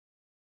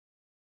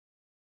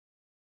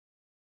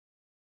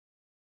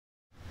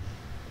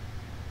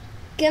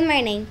Good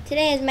morning.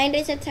 Today is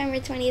Monday, September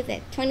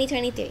 25th,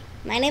 2023.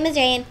 My name is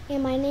Ryan.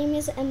 And my name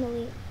is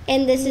Emily.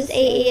 And this is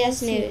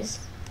AES News.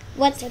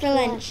 What's for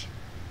lunch?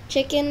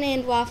 Chicken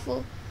and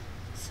waffles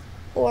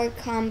or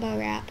combo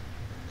wrap?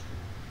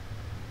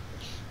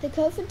 The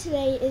quote for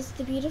today is,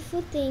 "The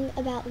beautiful thing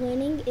about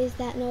learning is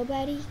that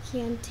nobody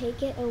can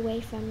take it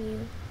away from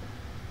you."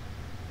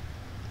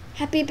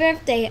 Happy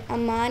birthday,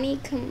 Amani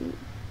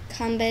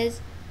Cumbas,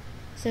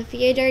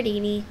 Sophia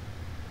Dardini,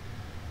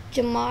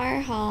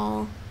 Jamar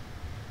Hall,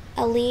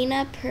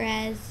 Alina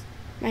Perez,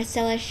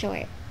 Marcella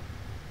Short.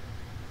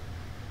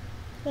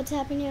 What's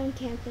happening on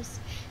campus?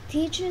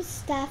 Teachers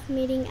staff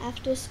meeting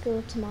after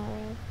school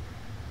tomorrow.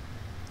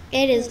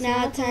 It is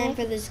now time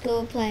for the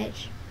school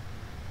pledge.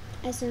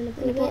 As an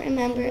important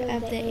member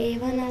of the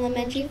Avon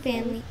Elementary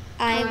family,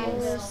 I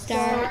will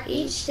start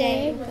each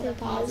day with a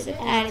positive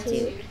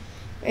attitude,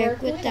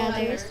 work with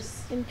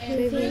others,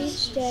 improve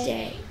each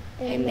day,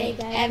 and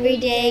make every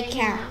day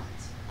count.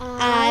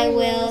 I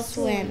will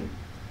swim.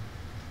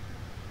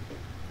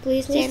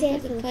 Please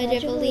stand for the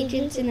Pledge of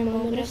Allegiance in a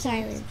moment of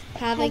silence.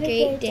 Have a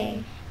great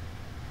day.